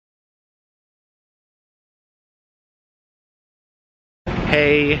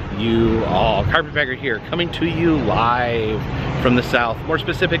Hey you all, Carpetbagger here, coming to you live from the south, more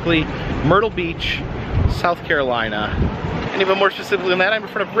specifically Myrtle Beach, South Carolina, and even more specifically than that, I'm in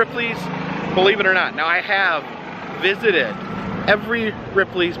front of Ripley's, believe it or not. Now I have visited every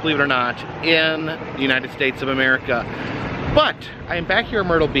Ripley's, believe it or not, in the United States of America, but I am back here in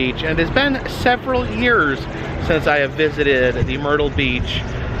Myrtle Beach, and it has been several years since I have visited the Myrtle Beach,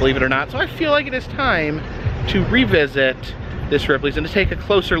 believe it or not, so I feel like it is time to revisit this Ripley's and to take a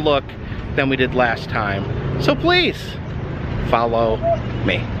closer look than we did last time. So please, follow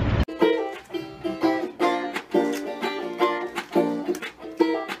me.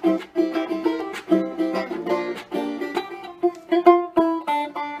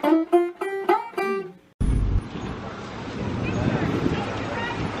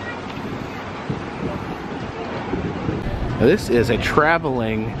 Now, this is a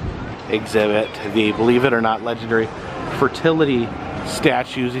traveling exhibit, the, believe it or not, legendary fertility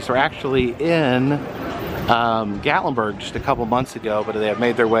statues. These are actually in Gatlinburg just a couple months ago, but they have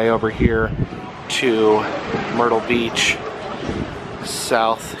made their way over here to Myrtle Beach,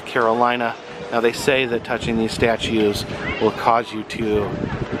 South Carolina. Now they say that touching these statues will cause you to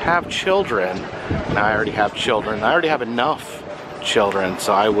have children. Now I already have children. I already have enough children,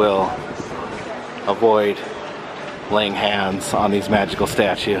 so I will avoid laying hands on these magical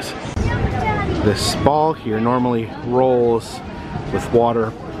statues. This ball here normally rolls with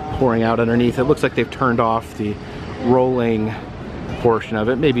water pouring out underneath. It looks like they've turned off the rolling portion of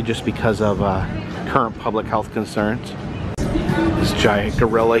it, maybe just because of current public health concerns. This giant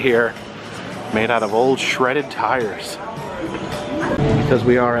gorilla here, made out of old shredded tires. Because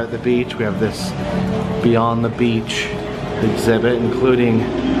we are at the beach, we have this Beyond the Beach exhibit, including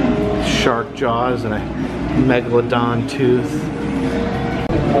shark jaws and a megalodon tooth.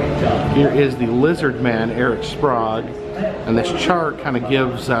 Here is the lizard man, Eric Sprague, and this chart kind of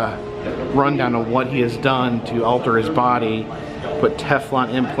gives a rundown of what he has done to alter his body. Put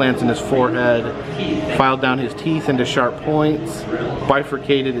Teflon implants in his forehead, filed down his teeth into sharp points,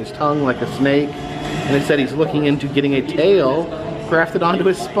 bifurcated his tongue like a snake, and they said he's looking into getting a tail grafted onto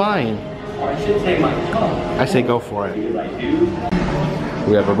his spine. I say go for it.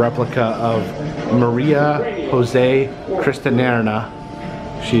 We have a replica of Maria Jose Cristanerna.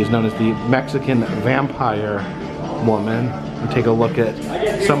 She is known as the Mexican vampire woman. And take a look at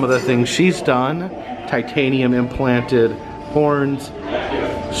some of the things she's done. Titanium implanted horns,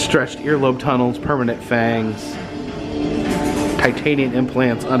 stretched earlobe tunnels, permanent fangs, titanium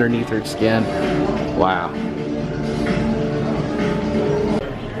implants underneath her skin. Wow.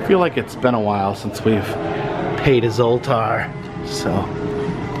 I feel like it's been a while since we've paid a Zoltar, so.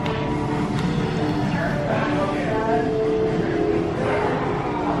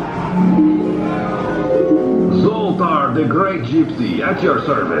 Zoltar, the great gypsy, at your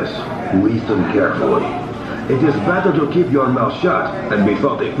service. Listen carefully. It is better to keep your mouth shut and be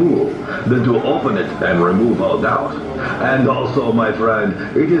thought a fool than to open it and remove all doubt. And also, my friend,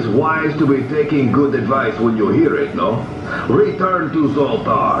 it is wise to be taking good advice when you hear it, no? Return to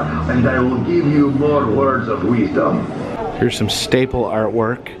Zoltar, and I will give you more words of wisdom. Here's some staple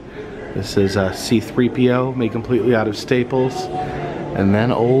artwork. This is a C-3PO made completely out of staples. And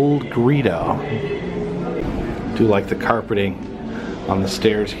then old Greedo. Do like the carpeting on the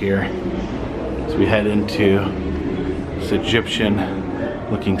stairs here as we head into this Egyptian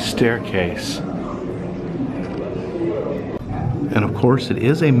looking staircase. And of course it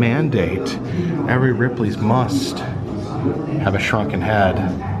is a mandate. Every Ripley's must have a shrunken head.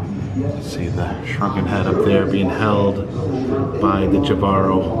 See the shrunken head up there being held by the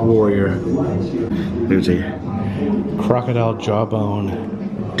Javaro warrior. There's a crocodile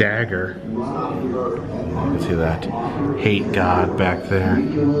jawbone dagger. You can see that hate god back there.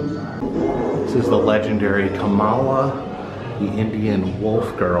 This is the legendary Kamala, the Indian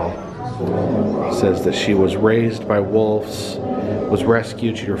wolf girl. It says that she was raised by wolves, was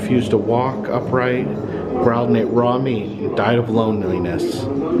rescued, she refused to walk upright, growled and ate raw meat, and died of loneliness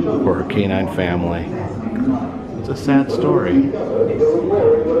for her canine family. It's a sad story.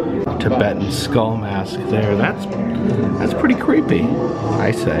 Tibetan skull mask there. That's pretty creepy,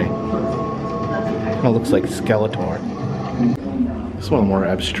 I say. Kind of looks like Skeletor. This is one of the more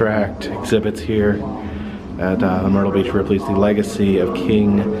abstract exhibits here at the Myrtle Beach Ripley's, the legacy of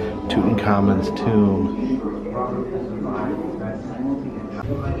King Tutankhamun's tomb.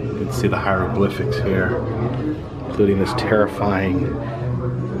 You can see the hieroglyphics here, including this terrifying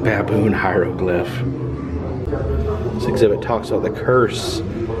baboon hieroglyph. This exhibit talks about the curse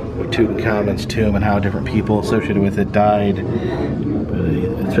of Tutankhamun's tomb and how different people associated with it died.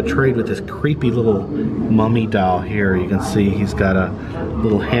 But It's portrayed with this creepy little mummy doll here. You can see he's got a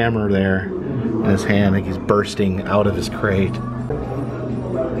little hammer there in his hand, like he's bursting out of his crate.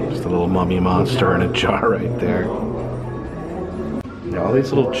 Just a little mummy monster in a jar right there. All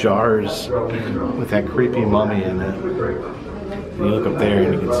these little jars with that creepy mummy in it. And you look up there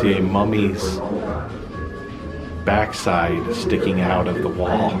and you can see a mummy's backside sticking out of the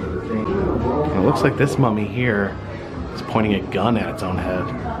wall. And it looks like this mummy here is pointing a gun at its own head.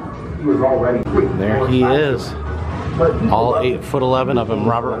 And there he is. All 8'11" of him,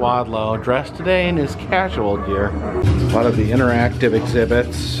 Robert Wadlow, dressed today in his casual gear. A lot of the interactive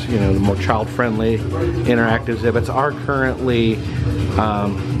exhibits, you know, the more child-friendly interactive exhibits are currently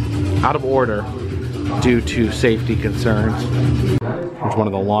out of order due to safety concerns. There's one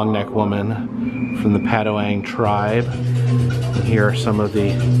of the long neck women from the Padawang tribe. And here are some of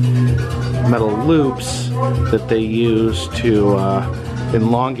the metal loops that they use to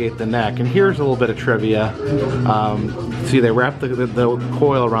elongate the neck. And here's a little bit of trivia. See, they wrap the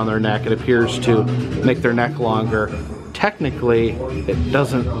coil around their neck. It appears to make their neck longer. Technically, it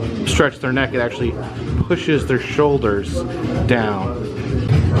doesn't stretch their neck. It actually pushes their shoulders down.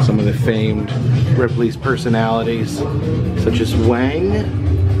 Some of the famed Ripley's personalities, such as Wang,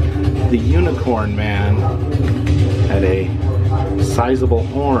 the Unicorn Man, had a sizable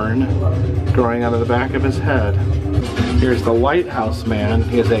horn growing out of the back of his head. Here's the Lighthouse Man.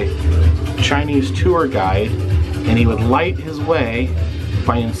 He is a Chinese tour guide, and he would light his way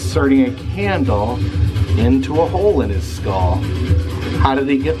by inserting a candle into a hole in his skull. How did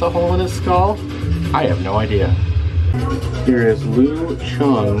he get the hole in his skull? I have no idea. Here is Lu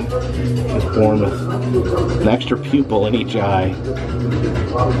Chung, was born with an extra pupil in each eye.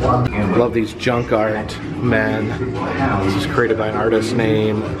 I love these junk art men. This is created by an artist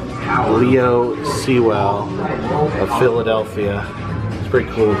named Leo Sewell of Philadelphia. It's pretty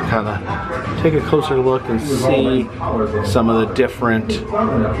cool to kind of take a closer look and see some of the different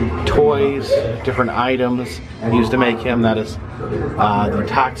toys, different items used to make him. That is the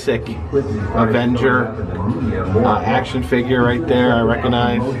Toxic Avenger action figure right there, I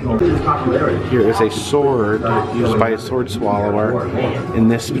recognize. Here is a sword used by a sword swallower.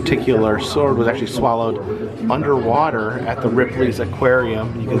 And this particular sword was actually swallowed underwater at the Ripley's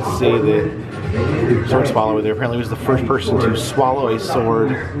aquarium. You can see the sword swallower there. Apparently was the first person to swallow a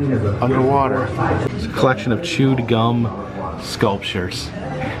sword underwater. It's a collection of chewed gum sculptures.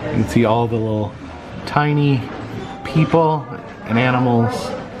 You can see all the little tiny people and animals.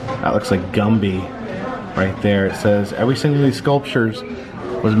 That looks like Gumby right there. It says every single of these sculptures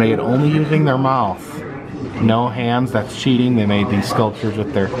was made only using their mouth. No hands, that's cheating. They made these sculptures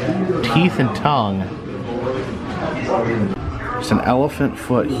with their teeth and tongue. It's an elephant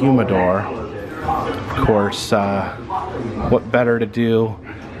foot humidor. Of course, what better to do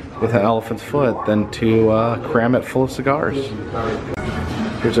with an elephant's foot than to cram it full of cigars.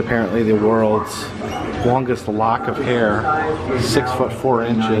 Here's apparently the world's longest lock of hair, 6 foot 4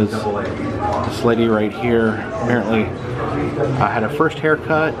 inches. This lady right here apparently had her first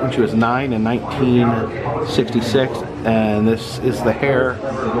haircut when she was 9 in 1966, and this is the hair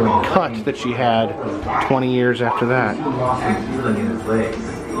cut that she had 20 years after that.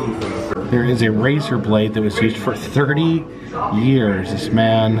 There is a razor blade that was used for 30 years. This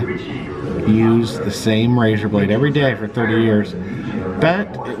man used the same razor blade every day for 30 years.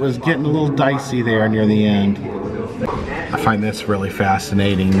 Bet it was getting a little dicey there near the end. I find this really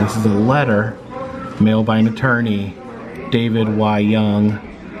fascinating. This is a letter mailed by an attorney, David Y. Young,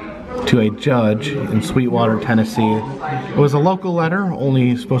 to a judge in Sweetwater, Tennessee. It was a local letter,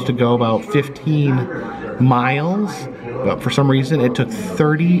 only supposed to go about 15 miles, but for some reason it took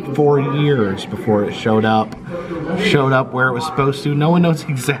 34 years before it showed up where it was supposed to. No one knows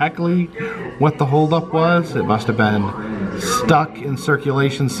exactly what the holdup was. It must have been stuck in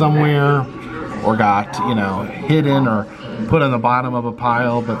circulation somewhere, or got, you know, hidden or put on the bottom of a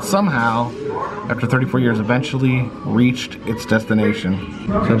pile, but somehow after 34 years eventually reached its destination.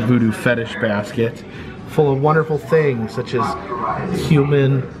 It's a voodoo fetish basket full of wonderful things such as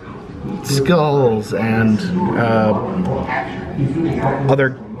human skulls and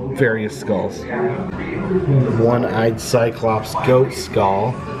other various skulls. One-eyed cyclops goat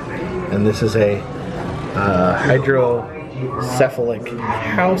skull, and this is a hydrocephalic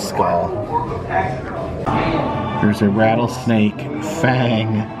cow skull. There's a rattlesnake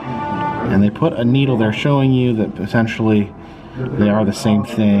fang, and they put a needle there showing you that essentially they are the same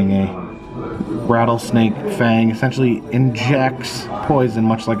thing. A rattlesnake fang essentially injects poison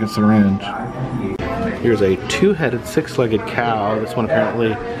much like a syringe. Here's a two-headed, six-legged cow. This one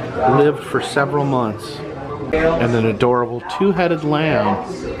apparently lived for several months and an adorable two-headed lamb.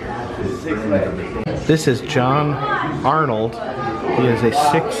 This is John Arnold. He is a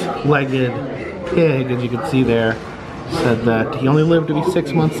six-legged pig, as you can see there. Said that he only lived to be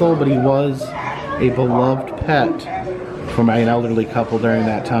 6 months old, but he was a beloved pet from an elderly couple during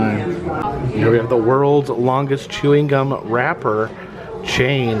that time. Here we have the world's longest chewing gum wrapper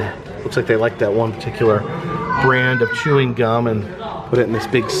chain. Looks like they like that one particular brand of chewing gum and put it in this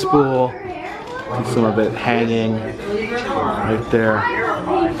big spool. Some of it hanging right there.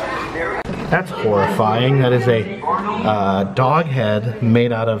 That's horrifying. That is a dog head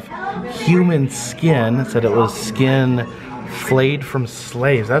made out of human skin. It said it was skin flayed from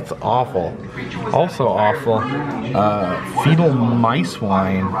slaves. That's awful. Also awful, fetal mice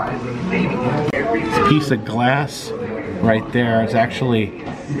wine. This piece of glass right there is actually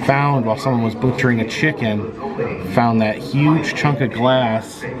found while someone was butchering a chicken. Found that huge chunk of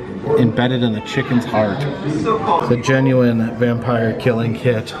glass embedded in the chicken's heart. It's a genuine vampire killing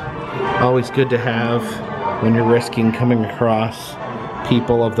kit. Always good to have when you're risking coming across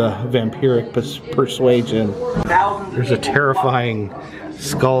people of the vampiric persuasion. There's a terrifying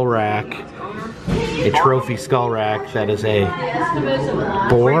skull rack, a trophy skull rack that is a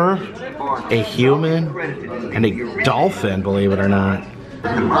boar, a human, and a dolphin, believe it or not.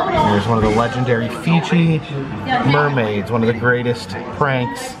 There's one of the legendary Fiji mermaids, one of the greatest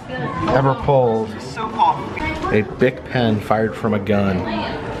pranks ever pulled. A Bic pen fired from a gun.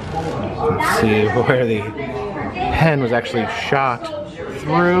 You can see where the pen was actually shot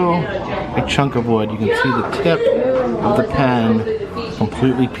through a chunk of wood. You can see the tip of the pen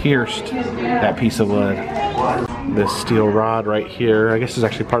completely pierced that piece of wood. This steel rod right here, I guess is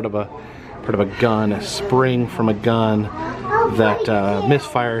actually part of a gun, a spring from a gun that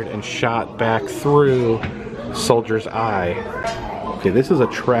misfired and shot back through soldier's eye. Okay, this is a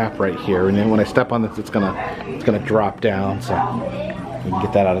trap right here, and then when I step on this, it's gonna drop down, so we can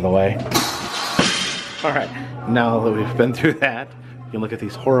get that out of the way. All right, now that we've been through that, you can look at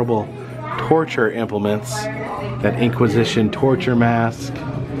these horrible torture implements. That Inquisition torture mask,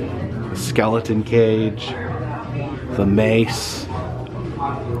 the skeleton cage, the mace,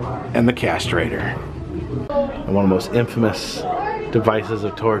 and the castrator. And one of the most infamous devices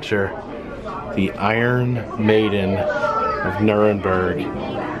of torture, the Iron Maiden of Nuremberg. You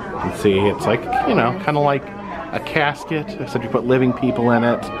can see it's like, you know, kind of like a casket, except you put living people in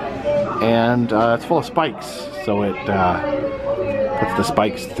it, and it's full of spikes, so it puts the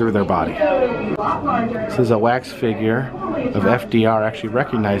spikes through their body. This is a wax figure of FDR. I actually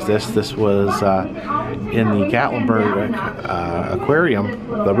recognize this. This was in the Gatlinburg aquarium,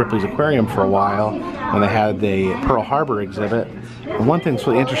 the Ripley's aquarium, for a while when they had the Pearl Harbor exhibit. And one thing that's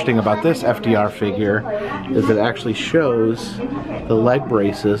really interesting about this FDR figure is that it actually shows the leg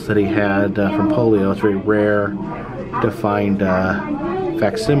braces that he had from polio. It's a very rare to find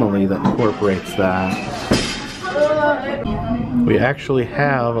facsimile that incorporates that. We actually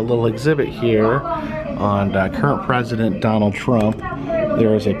have a little exhibit here on current President Donald Trump.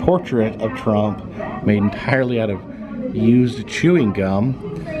 There is a portrait of Trump made entirely out of used chewing gum,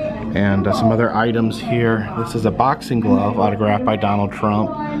 and some other items here. This is a boxing glove autographed by Donald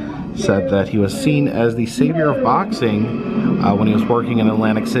Trump. Said that he was seen as the savior of boxing when he was working in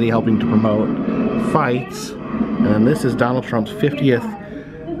Atlantic City helping to promote fights. And this is Donald Trump's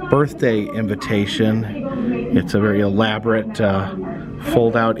 50th birthday invitation. It's a very elaborate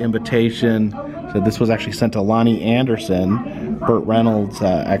fold-out invitation. So this was actually sent to Lonnie Anderson, Burt Reynolds'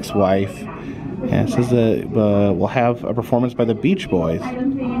 ex-wife. And it says that we'll have a performance by the Beach Boys.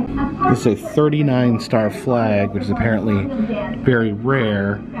 This is a 39-star flag, which is apparently very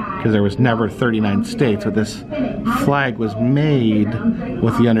rare because there was never 39 states. But this flag was made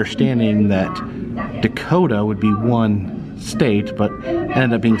with the understanding that Dakota would be one state, but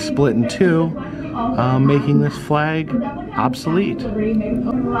ended up being split in two, making this flag obsolete.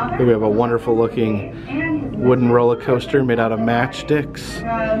 Here we have a wonderful looking wooden roller coaster made out of matchsticks.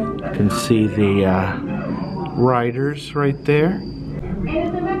 You can see the riders right there.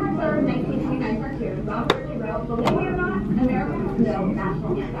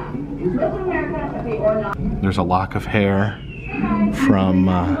 There's a lock of hair from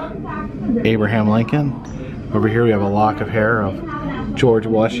Abraham Lincoln. Over here we have a lock of hair of George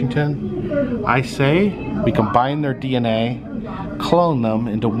Washington. I say we combine their DNA, clone them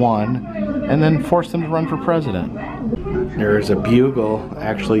into one, and then force them to run for president. There is a bugle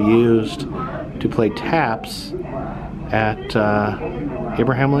actually used to play taps at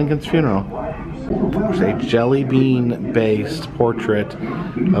Abraham Lincoln's funeral. There's a jelly bean based portrait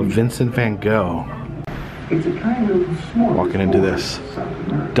of Vincent van Gogh. Walking into this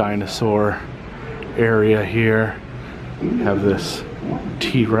dinosaur area here. Have this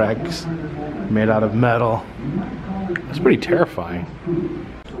T-Rex made out of metal. It's pretty terrifying.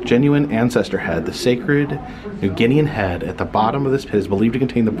 Genuine ancestor head. The sacred New Guinean head at the bottom of this pit is believed to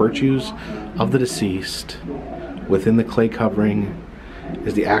contain the virtues of the deceased. Within the clay covering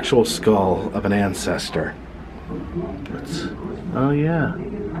is the actual skull of an ancestor. Oh yeah.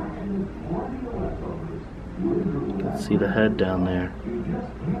 Let's see the head down there.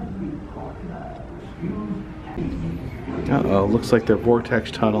 Uh-oh, looks like their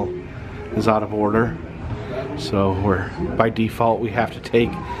vortex tunnel is out of order. So by default, we have to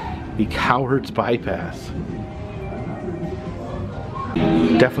take the coward's bypass.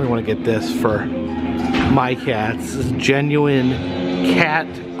 Definitely want to get this for my cats. This is genuine cat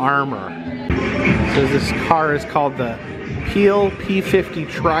armor. So this car is called the Peel P50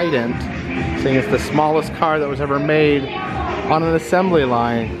 Trident, saying it's the smallest car that was ever made on an assembly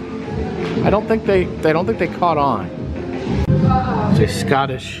line. I don't think they caught on. There's a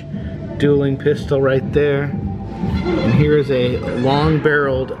Scottish dueling pistol right there. And here is a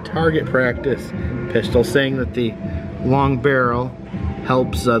long-barreled target practice pistol, saying that the long barrel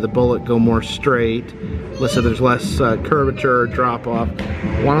helps the bullet go more straight. So there's less curvature or drop off.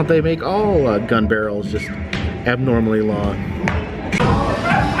 Why don't they make all gun barrels just abnormally long?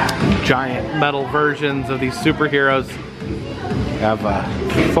 Giant metal versions of these superheroes. We have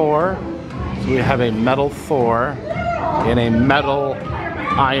Thor. So we have a metal Thor and a metal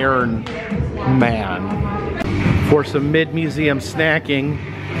Iron Man. For some mid-museum snacking,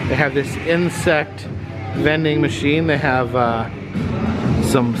 they have this insect vending machine. They have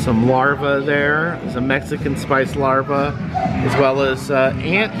some larvae there, some Mexican spice larvae, as well as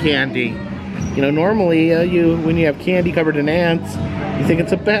ant candy. You know, normally when you have candy covered in ants, you think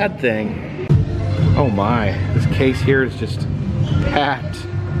it's a bad thing. Oh my, this case here is just packed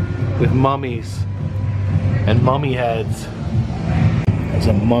with mummies and mummy heads. There's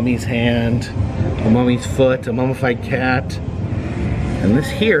a mummy's hand, a mummy's foot, a mummified cat. And this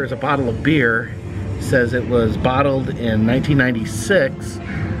here is a bottle of beer. It says it was bottled in 1996,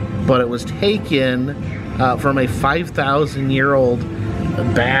 but it was taken from a 5,000-year-old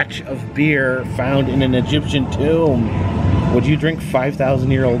batch of beer found in an Egyptian tomb. Would you drink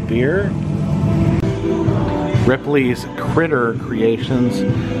 5,000-year-old beer? Ripley's Critter Creations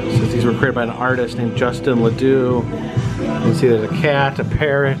says these were created by an artist named Justin Ledoux. You can see there's a cat, a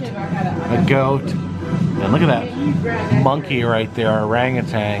parrot, a goat, and look at that monkey right there,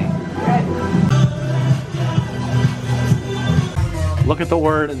 orangutan. Look at the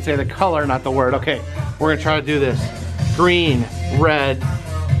word and say the color, not the word. Okay, we're gonna try to do this. Green, red,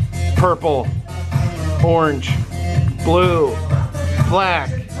 purple, orange, blue, black,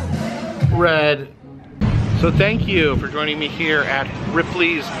 red. So thank you for joining me here at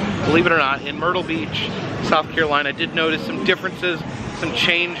Ripley's, believe it or not, in Myrtle Beach, South Carolina. I did notice some differences, some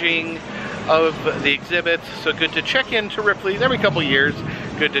changing of the exhibits. So good to check into Ripley's every couple years.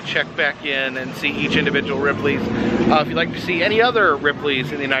 Good to check back in and see each individual Ripley's. If you'd like to see any other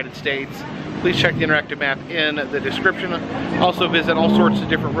Ripley's in the United States, please check the interactive map in the description. Also visit all sorts of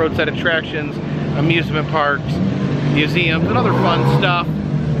different roadside attractions, amusement parks, museums, and other fun stuff.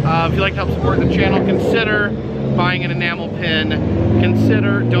 If you'd like to help support the channel, consider buying an enamel pin.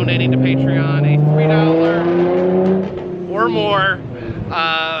 Consider donating to Patreon. A $3 or more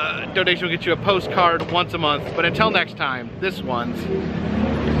donation will get you a postcard once a month. But until next time, this one's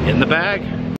in the bag.